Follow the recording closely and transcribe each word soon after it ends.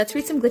Let's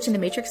read some Glitch in the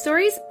Matrix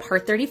stories,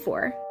 part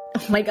 34.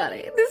 Oh my god,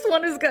 this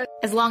one is good.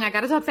 As long, I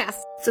gotta talk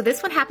fast. So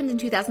this one happened in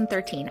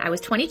 2013. I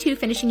was 22,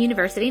 finishing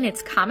university, and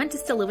it's common to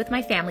still live with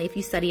my family if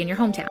you study in your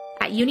hometown.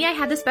 At uni, I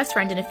had this best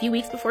friend, and a few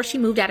weeks before she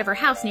moved out of her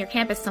house near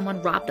campus,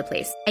 someone robbed the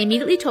place. I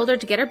immediately told her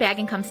to get her bag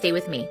and come stay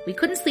with me. We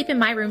couldn't sleep in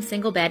my room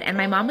single bed, and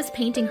my mom was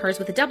painting hers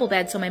with a double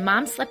bed, so my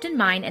mom slept in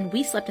mine, and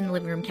we slept in the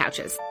living room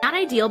couches. Not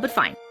ideal, but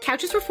fine.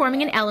 Couches were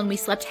forming an L, and we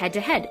slept head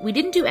to head. We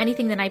didn't do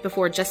anything the night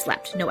before, just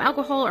slept. No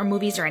alcohol or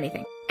movies or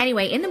anything.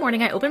 Anyway, in the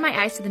morning, I open my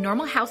eyes to the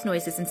normal house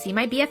noises and see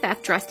my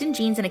BFF dressed in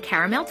jeans and a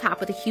caramel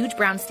top with a huge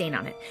brown stain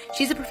on it.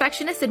 She's a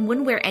perfectionist and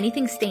wouldn't wear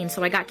anything stained,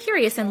 so I got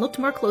curious and looked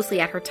more closely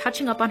at her,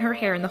 touching up on her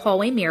hair in the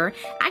hallway mirror,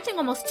 acting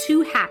almost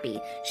too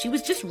happy. She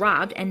was just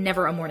robbed and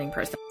never a morning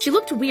person. She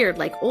looked weird,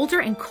 like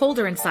older and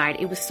colder inside.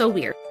 It was so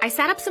weird. I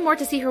sat up some more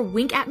to see her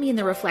wink at me in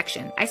the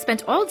reflection. I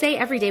spent all day,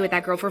 every day with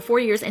that girl for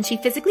 4 years, and she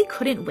physically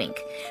couldn't wink.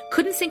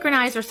 Couldn't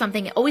synchronize or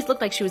something. It always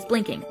looked like she was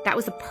blinking. That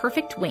was a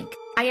perfect wink.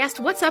 I asked,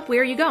 "What's up? Where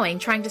are you going?"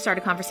 trying to start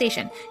a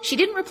conversation. She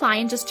didn't reply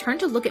and just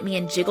turned to look at me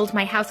and jiggled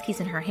my house keys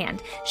in her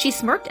hand. She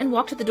smirked and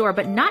walked to the door,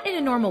 but not in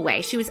a normal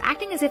way. She was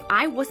acting as if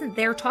I wasn't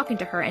there talking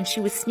to her, and she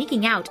was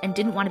sneaking out and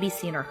didn't want to be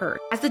seen or heard.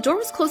 As the door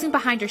was closing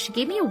behind her, she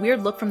gave me a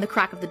weird look from the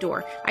crack of the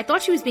door. I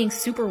thought she was being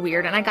super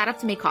weird, and I got up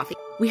to make coffee.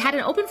 We had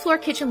an open floor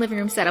kitchen living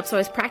room setup, so I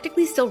was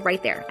practically still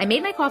right there. I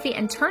made my coffee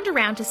and turned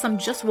around to some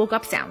just woke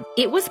up sound.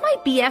 It was my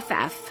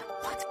BFF.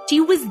 What? She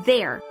was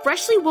there,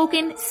 freshly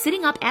woken,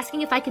 sitting up,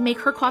 asking if I could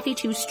make her coffee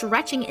too,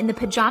 stretching in the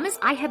pajamas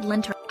I had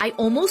lent her. I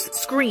almost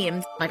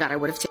screamed. Oh my god, I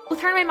would have too. Both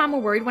her and my mom were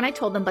worried when I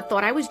told them, but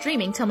thought I was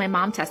dreaming till my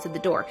mom tested the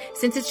door.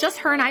 Since it's just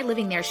her and I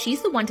living there,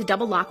 she's the one to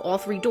double lock all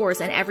 3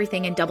 doors and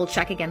everything and double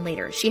check again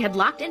later. She had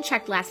locked and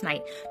checked last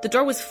night. The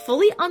door was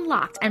fully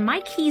unlocked and my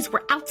keys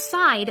were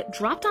outside,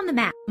 dropped on the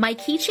mat. My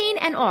keychain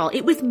and all.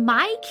 It was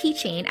my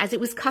keychain as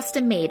it was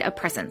custom made of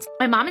presents.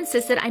 My mom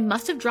insisted I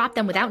must have dropped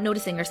them without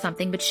noticing or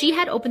something, but she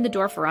had opened the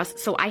door for us,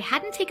 so I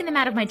hadn't taken them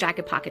out of my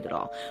jacket pocket at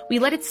all. We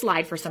let it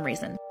slide for some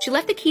reason. She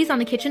left the keys on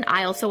the kitchen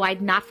aisle so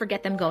I'd not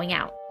forget them going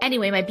out.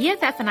 Anyway, my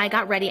BFF and I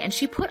got ready and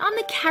she put on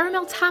the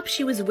caramel top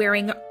she was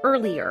wearing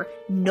earlier.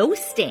 No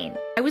stain.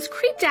 I was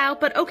creeped out,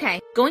 but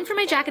okay. Going for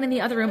my jacket in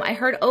the other room, I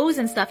heard O's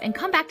and stuff and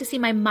come back to see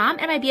my mom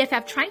and my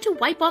BFF trying to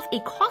wipe off a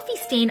coffee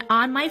stain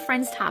on my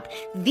friend's top.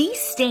 The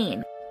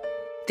stain.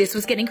 This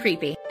was getting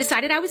creepy.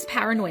 Decided I was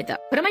paranoid though.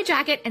 Put on my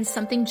jacket and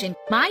something jingled.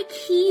 My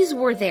keys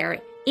were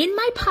there. In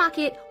my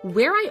pocket,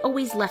 where I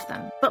always left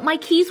them. But my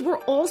keys were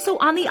also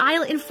on the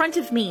aisle in front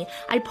of me.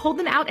 I pulled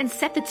them out and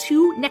set the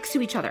 2 next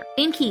to each other.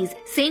 Same keys,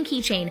 same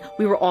keychain.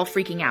 We were all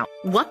freaking out.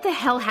 What the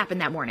hell happened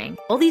that morning?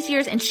 All these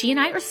years, and she and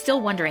I are still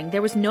wondering.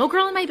 There was no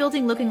girl in my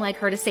building looking like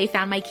her to say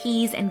found my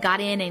keys and got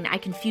in, and I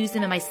confused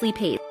them in my sleep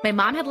haze. My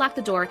mom had locked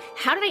the door.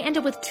 How did I end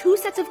up with 2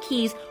 sets of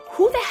keys?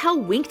 Who the hell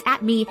winked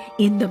at me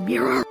in the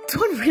mirror? This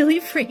one really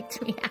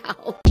freaked me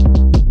out.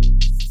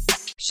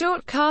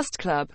 Short Cast Club.